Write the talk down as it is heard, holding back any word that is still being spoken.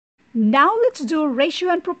Now let's do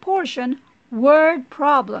ratio and proportion word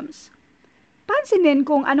problems. Pansinin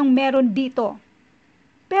kung anong meron dito.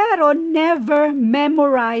 Pero never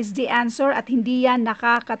memorize the answer at hindi yan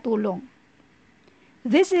nakakatulong.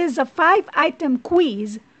 This is a 5-item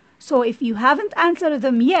quiz, so if you haven't answered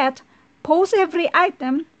them yet, pause every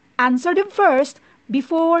item, answer them first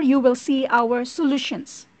before you will see our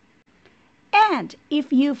solutions. And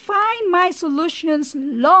if you find my solutions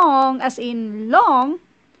long, as in long,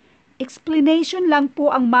 explanation lang po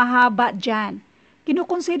ang mahaba dyan.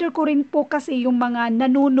 Kinukonsider ko rin po kasi yung mga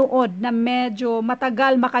nanunood na medyo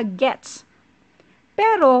matagal makagets.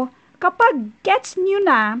 Pero kapag gets nyo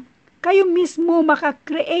na, kayo mismo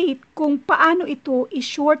makakreate kung paano ito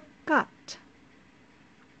i-shortcut.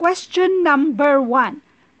 Question number 1.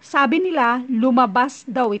 Sabi nila, lumabas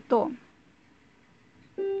daw ito.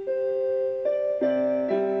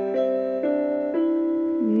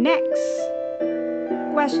 Next.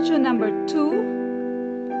 Question number 2.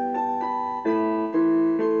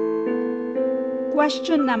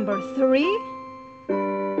 Question number 3.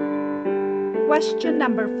 Question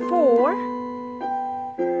number 4.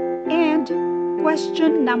 And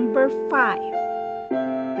question number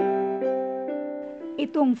 5.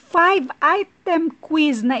 Itong 5-item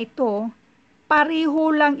quiz na ito, pareho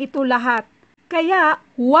lang ito lahat. Kaya,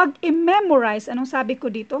 huwag i-memorize. Anong sabi ko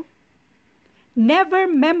dito? Never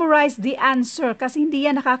memorize the answer kasi hindi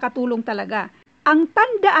yan nakakatulong talaga. Ang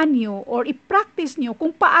tandaan nyo or i-practice nyo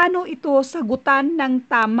kung paano ito sagutan ng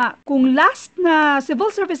tama. Kung last na civil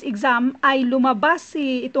service exam ay lumabas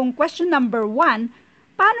itong question number 1,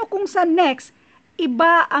 paano kung sa next,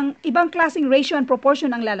 ibang klaseng ratio and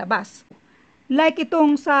proportion ang lalabas? Like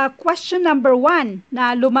itong sa question number 1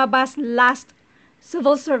 na lumabas last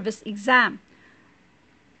civil service exam.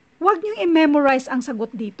 Huwag niyong i-memorize ang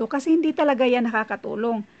sagot dito kasi hindi talaga yan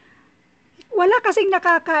nakakatulong. Wala kasing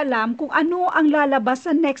nakakaalam kung ano ang lalabas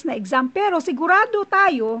sa next na exam, pero sigurado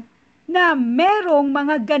tayo na merong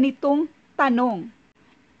mga ganitong tanong.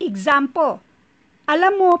 Example,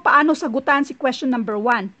 alam mo paano sagutan si question number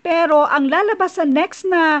 1, pero ang lalabas sa next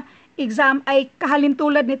na exam ay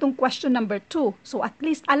kahalintulad nitong question number 2. So at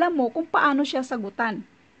least alam mo kung paano siya sagutan.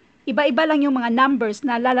 Iba-iba lang yung mga numbers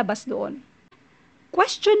na lalabas doon.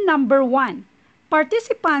 Question number 1.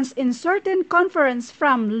 Participants in certain conference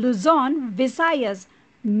from Luzon, Visayas,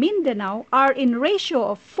 Mindanao are in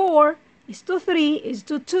ratio of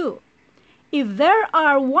 4:3:2. If there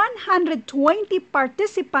are 120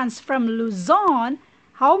 participants from Luzon,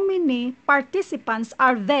 how many participants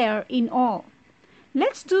are there in all?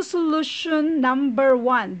 Let's do solution number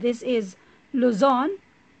 1. This is Luzon,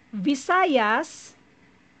 Visayas,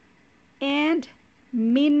 and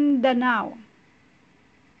Mindanao.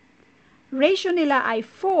 Ratio nila ay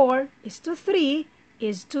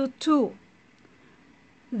 4:3:2.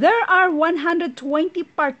 There are 120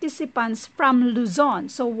 participants from Luzon.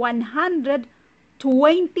 So, 120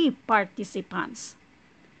 participants.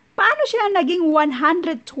 Paano siya naging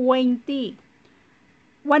 120?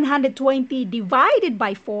 120 divided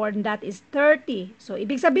by 4, and that is 30. So,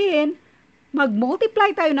 ibig sabihin,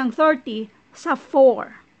 mag-multiply tayo ng 30 sa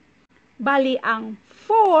 4. Bali, ang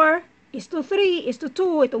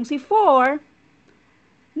 4:3:2, itong si 4,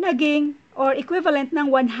 naging or equivalent ng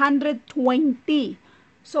 120.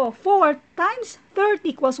 So, 4 times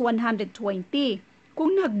 30 equals 120.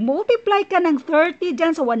 Kung nag-multiply ka ng 30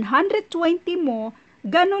 dyan sa 120 mo,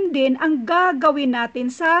 ganun din ang gagawin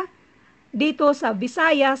natin dito sa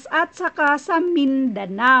Visayas at saka sa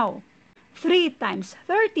Mindanao. 3 times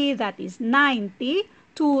 30, that is 90.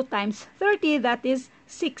 2 times 30, that is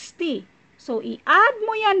 60. So, i-add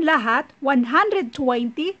mo yan lahat, 120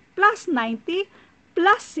 plus 90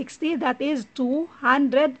 plus 60, that is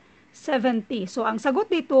 270. So, ang sagot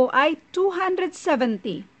dito ay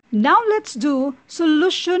 270. Now, let's do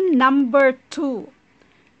solution number 2.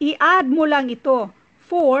 I-add mo lang ito,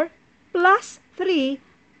 4 plus 3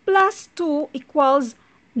 plus 2 equals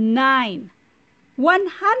 9.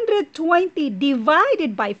 120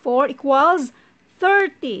 divided by 4 equals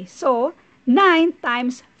 30. So, 9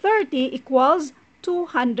 times 30 equals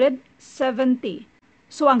 270.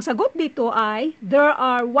 So, ang sagot dito ay, there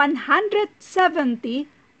are 170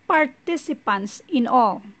 participants in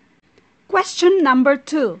all. Question number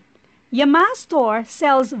 2. Yamaha store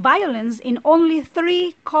sells violins in only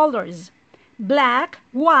 3 colors, black,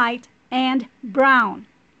 white, and brown.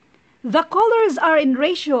 The colors are in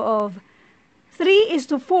ratio of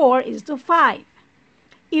 3:4:5.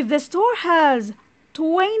 If the store has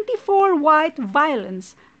 24 white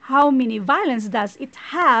violins, how many violins does it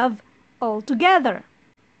have altogether?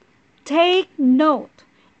 Take note.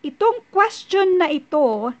 itong question na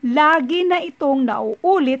ito, lagi na itong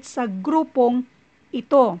nauulit sa grupong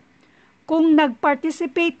ito. Kung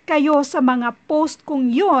nag-participate kayo sa mga post kong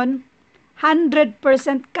yon, 100%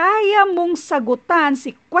 kaya mong sagutan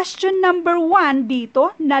si question number 1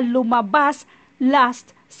 dito na lumabas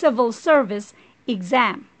last civil service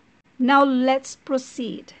exam. Now, let's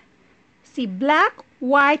proceed. Si black,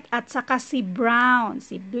 white, at saka si brown.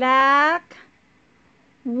 Si black,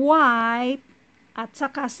 white, at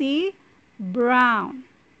saka si brown.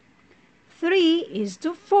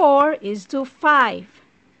 3:4:5.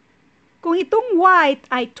 Kung itong white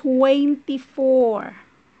ay 24.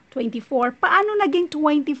 24. Paano naging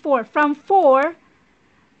 24? From 4,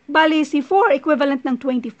 bali si 4 equivalent ng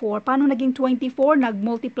 24. Paano naging 24?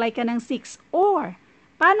 Nag-multiply ka ng 6. Or,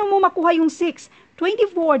 paano mo makuha yung 6?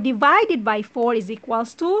 24 divided by 4 is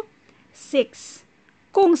equals to 6.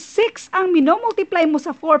 Kung 6 ang minomultiply mo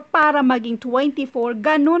sa 4 para maging 24,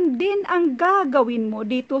 ganun din ang gagawin mo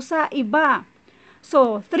dito sa iba.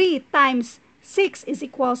 So, 3 times 6 is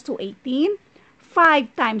equals to 18.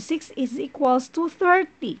 5 times 6 is equals to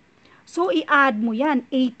 30. So, i-add mo yan.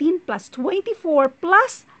 18 plus 24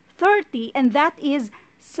 plus 30, and that is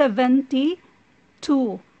 72.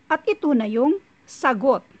 At ito na yung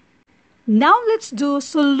sagot. Now, let's do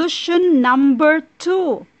solution number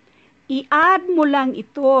 2. I-add mo lang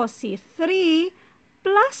ito, si 3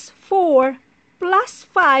 plus 4 plus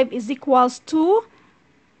 5 is equals to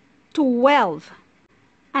 12.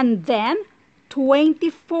 And then,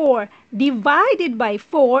 24 divided by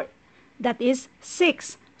 4, that is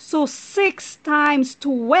 6. So, 6 times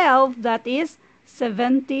 12, that is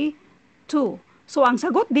 72. So, ang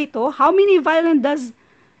sagot dito, how many violin does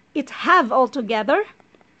it have altogether?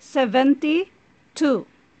 72.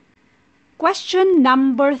 Question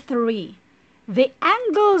number 3. The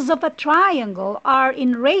angles of a triangle are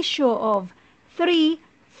in ratio of 3,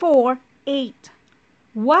 4, 8.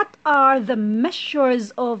 What are the measures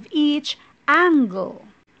of each angle?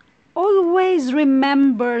 Always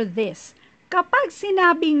remember this. Kapag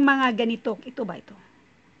sinabing mga ganito, ito ba ito?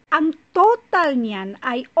 Ang total niyan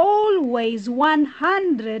ay always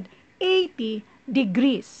 180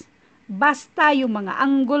 degrees. Basta yung mga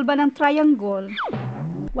angle ba ng triangle,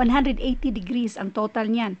 180 degrees ang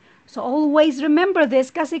total niyan. So always remember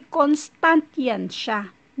this kasi constant yan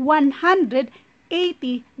siya. 180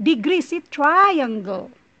 degrees si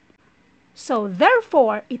triangle. So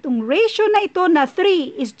therefore, itong ratio na ito na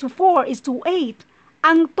 3:4:8,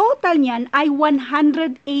 ang total niyan ay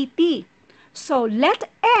 180. So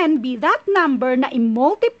let n be that number na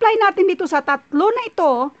i-multiply natin dito sa tatlo na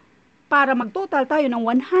ito para mag-total tayo ng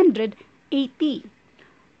 180.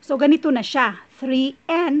 So ganito na siya.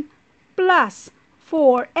 3n plus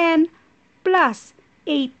 4n plus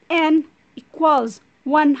 8n equals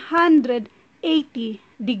 180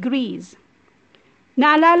 degrees.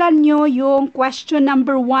 Naalala nyo yung question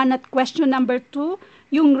number 1 at question number 2?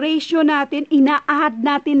 Yung ratio natin, ina-add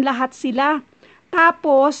natin lahat sila.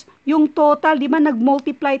 Tapos, yung total, di ba,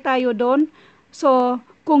 nag-multiply tayo doon? So,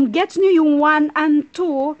 kung gets nyo yung 1 and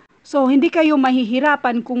 2, so, hindi kayo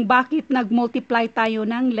mahihirapan kung bakit nag-multiply tayo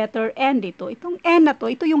ng letter N dito. Itong N na to,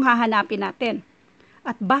 ito yung hahanapin natin.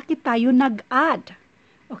 At bakit tayo nag-add?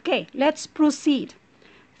 Okay, let's proceed.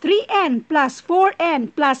 3n plus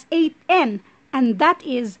 4n plus 8n, and that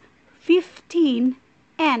is 15n,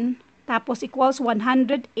 tapos equals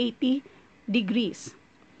 180 degrees.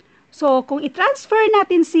 So, kung i-transfer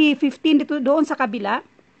natin si 15 dito doon sa kabila,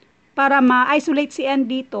 para ma-isolate si n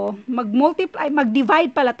dito, mag-multiply,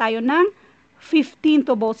 mag-divide pala tayo ng 15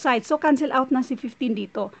 to both sides. So, cancel out na si 15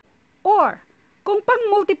 dito. Or, kung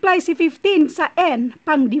pang-multiply si 15 sa n,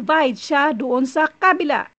 pang-divide siya doon sa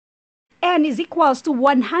kabila. N is equals to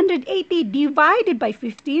 180 divided by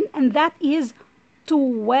 15, and that is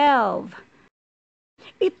 12.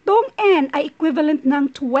 Itong n ay equivalent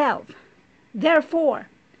ng 12. Therefore,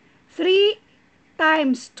 3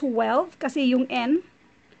 times 12, kasi yung n,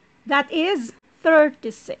 that is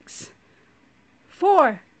 36.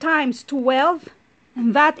 4 times 12,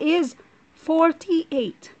 and that is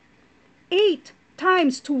 48. 8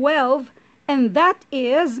 times 12, and that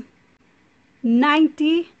is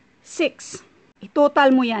 96.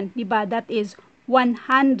 I-total mo yan, diba? That is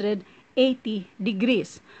 180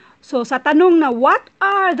 degrees. So, sa tanong na, what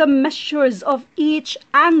are the measures of each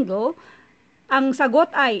angle? Ang sagot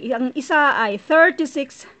ay, ang isa ay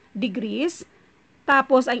 36 degrees,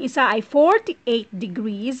 tapos ang isa ay 48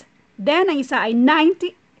 degrees, then ang isa ay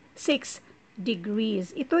 96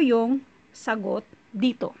 degrees. Ito yung sagot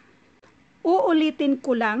dito. Uulitin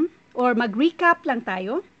ko lang, or mag-recap lang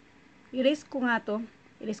tayo. I-erase ko nga to.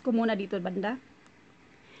 I-erase ko muna dito banda.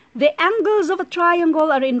 The angles of a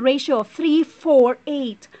triangle are in ratio of 3, 4,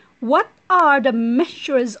 8. What are the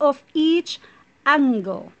measures of each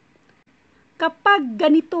angle? Kapag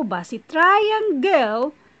ganito ba si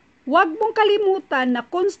triangle, huwag mong kalimutan na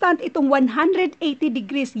constant itong 180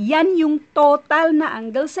 degrees. Yan yung total na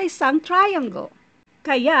angle sa isang triangle.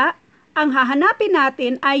 Kaya, ang hahanapin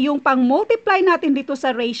natin ay yung pang-multiply natin dito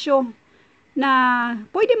sa ratio na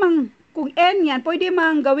pwede mang, kung n yan, pwede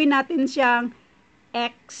mang gawin natin siyang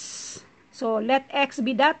x. So, let x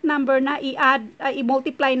be that number na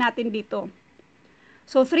i-multiply natin dito.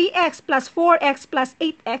 So, 3x plus 4x plus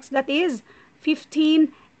 8x, that is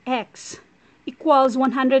 15x equals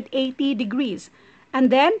 180 degrees. And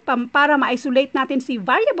then, para ma-isolate natin si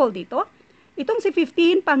variable dito, itong si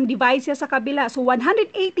 15, pang-divide siya sa kabila. So,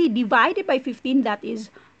 180 divided by 15, that is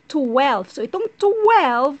 12. So, itong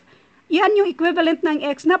 12, yan yung equivalent ng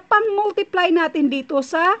x na pang-multiply natin dito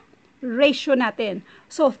sa ratio natin.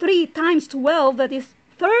 So, 3 times 12, that is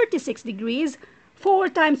 36 degrees.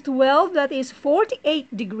 4 times 12, that is 48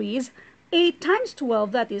 degrees. 8 times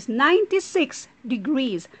 12, that is 96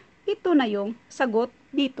 degrees. Ito na yung sagot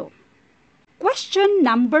dito. Question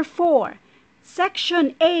number 4.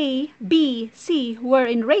 Section A, B, C were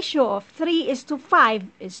in ratio of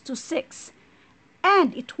 3:5:6.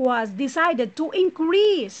 And it was decided to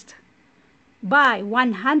increase by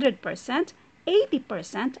 100%,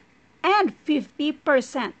 80%, and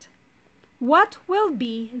 50%. What will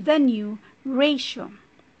be the new ratio?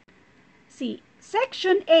 See,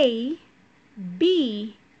 section A,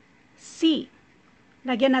 B, C.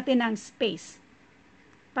 Lagyan natin ng space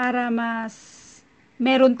para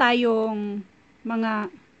meron tayong mga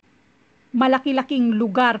malaki-laking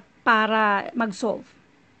lugar para mag-solve.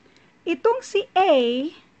 Itong si A,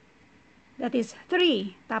 that is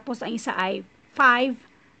 3, tapos ang isa ay 5,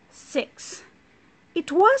 6. It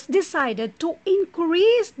was decided to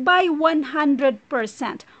increase by 100%.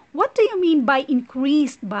 What do you mean by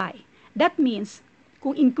increased by? That means,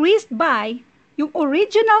 kung increased by, yung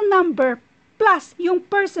original number plus yung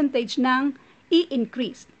percentage ng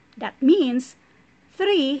i-increase. That means,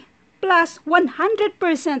 3 plus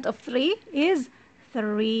 100% of 3 is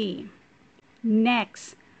 3.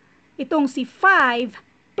 Next, itong si 5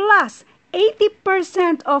 plus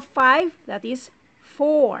 80% of 5, that is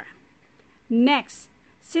 4. Next,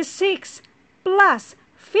 si 6 plus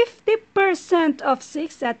 50% of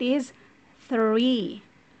 6, that is 3.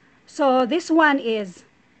 So, this one is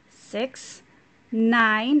 6,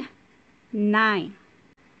 9, 9.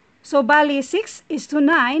 So, bali 6 is to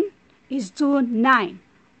 9 is to 9.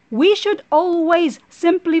 We should always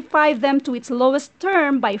simplify them to its lowest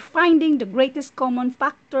term by finding the greatest common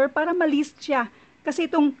factor para malist siya. Kasi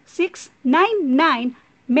itong 6, 9, 9,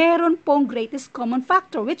 meron pong greatest common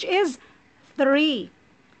factor, which is 3.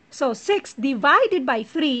 So, 6 divided by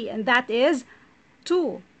 3, and that is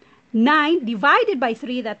 2. 9 divided by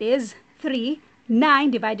 3, that is 3.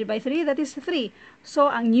 9 divided by 3, that is 3. So,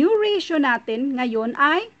 ang new ratio natin ngayon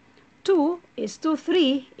ay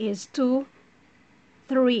 2:3 is to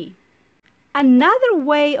 3. Another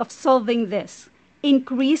way of solving this,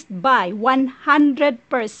 increased by 100%.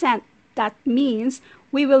 That means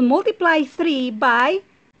we will multiply 3 by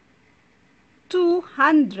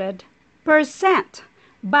 200%.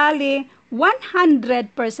 Bali,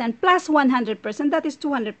 100% plus 100%, that is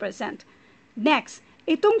 200%. Next,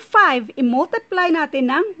 itong 5, i-multiply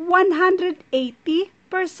natin ng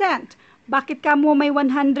 180%. Bakit ka mo may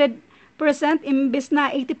 100% imbes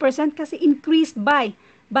na 80%? Kasi increased by.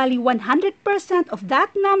 Bali, 100% of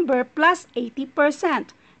that number plus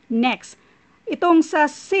 80%. Next, itong sa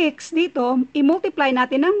 6 dito, i-multiply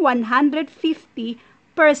natin ng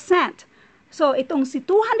 150%. So, itong si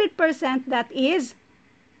 200%, that is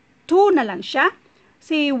 2 na lang siya.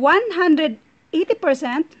 Si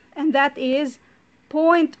 180%, and that is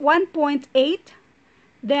 1.8.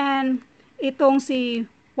 Then, itong si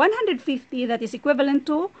 150, that is equivalent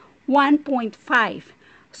to 1.5.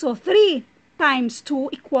 So, 3 times 2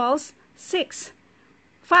 equals 6.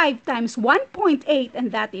 5 times 1.8,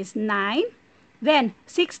 and that is 9. Then,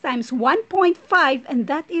 6 times 1.5, and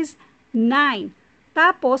that is 9.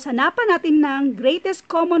 Tapos, hanapan natin ng greatest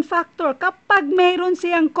common factor. Kapag mayroon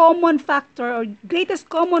siyang common factor or greatest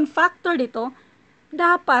common factor dito,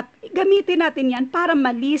 dapat gamitin natin yan para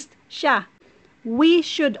malist siya. We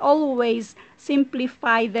should always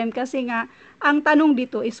simplify them kasi nga, ang tanong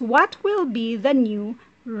dito is what will be the new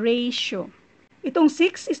ratio? Itong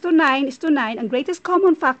 6:9 is to 9, ang greatest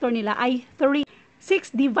common factor nila ay 3.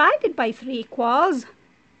 6 divided by 3 equals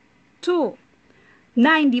 2.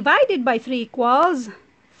 9 divided by 3 equals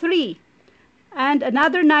 3. And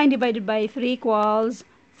another 9 divided by 3 equals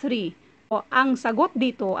 3. Ang sagot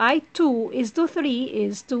dito ay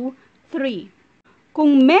 2:3:3.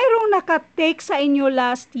 Kung merong nakatake sa inyo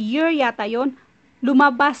last year yata yon,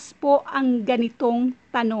 lumabas po ang ganitong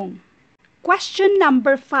tanong. Question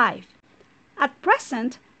number 5. At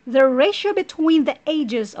present, the ratio between the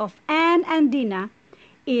ages of Anne and Dina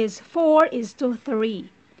is 4:3.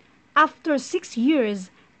 After 6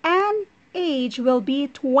 years, Anne's age will be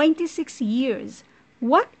 26 years.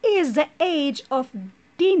 What is the age of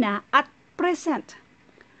Dina at present?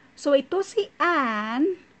 So ito si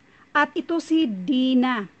Anne at ito si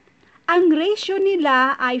Dina. Ang ratio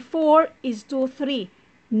nila ay 4:3.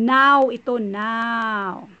 Now, ito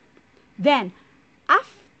now. Then,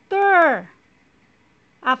 after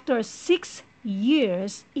 6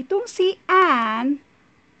 years, itong si Anne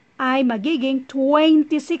ay magiging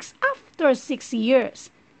 26 after 6 years.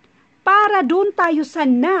 Para dun tayo sa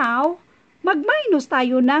now, mag-minus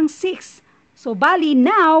tayo ng 6. So, bali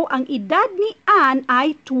now, ang edad ni Anne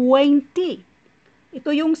ay 20.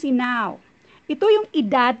 Ito yung si now. Ito yung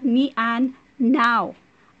edad ni Anne now.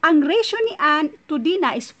 Ang ratio ni Anne to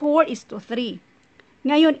Dina is 4:3.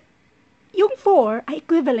 Ngayon, yung 4 ay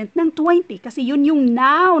equivalent ng 20 kasi yun yung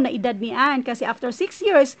now na edad ni Anne. Kasi after 6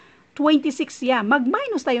 years, 26 yan.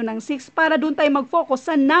 Mag-minus tayo ng 6 para dun tayo mag-focus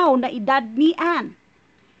sa now na edad ni Anne.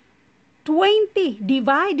 20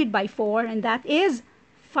 divided by 4 and that is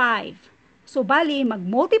 5. So, bali,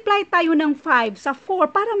 mag-multiply tayo ng 5 sa 4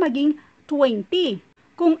 para maging 20.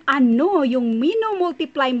 Kung ano yung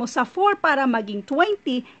mino-multiply mo sa 4 para maging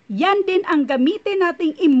 20, yan din ang gamitin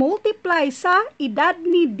nating i-multiply sa edad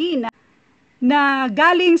ni Dina na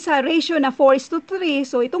galing sa ratio na 4:3.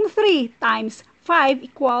 So, itong 3 times 5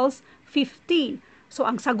 equals 15. So,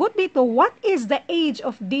 ang sagot dito, what is the age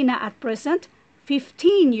of Dina at present?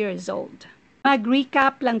 15 years old.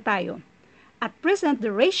 Mag-recap lang tayo. At present,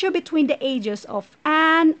 the ratio between the ages of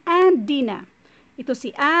Anne and Dina, ito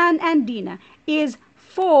si Anne and Dina, is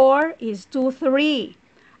 4:3.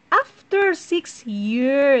 After 6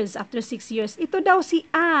 years, ito daw si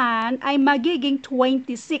Anne ay magiging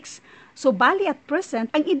 26. So, bali at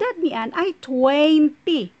present, ang edad ni Anne ay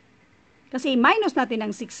 20. Kasi minus natin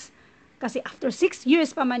ng 6. Kasi after 6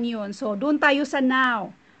 years pa man yun. So, doon tayo sa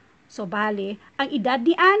now. So, bali, ang edad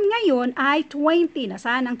ni Anne ngayon ay 20.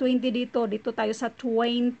 Nasaan ang 20 dito? Dito tayo sa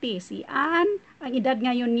 20. Si Anne, ang edad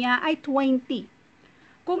ngayon niya ay 20.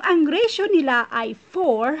 Kung ang ratio nila ay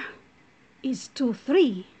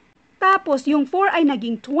 4:3, tapos yung 4 ay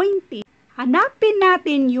naging 20, hanapin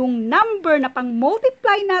natin yung number na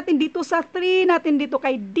pang-multiply natin dito sa 3 natin dito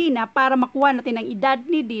kay Dina para makuha natin ang edad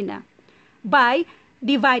ni Dina by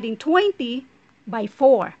dividing 20 by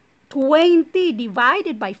 4. 20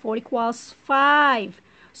 divided by 4 equals 5.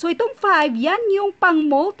 So, itong 5, yan yung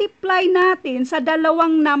pang-multiply natin sa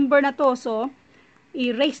dalawang number na to. So,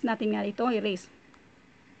 erase natin nga ito. Erase.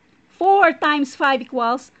 4 times 5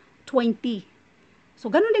 equals 20. So,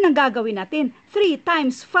 ganun din ang gagawin natin. 3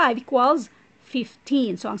 times 5 equals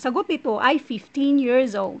 15. So, ang sagot nito ay 15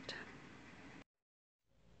 years old.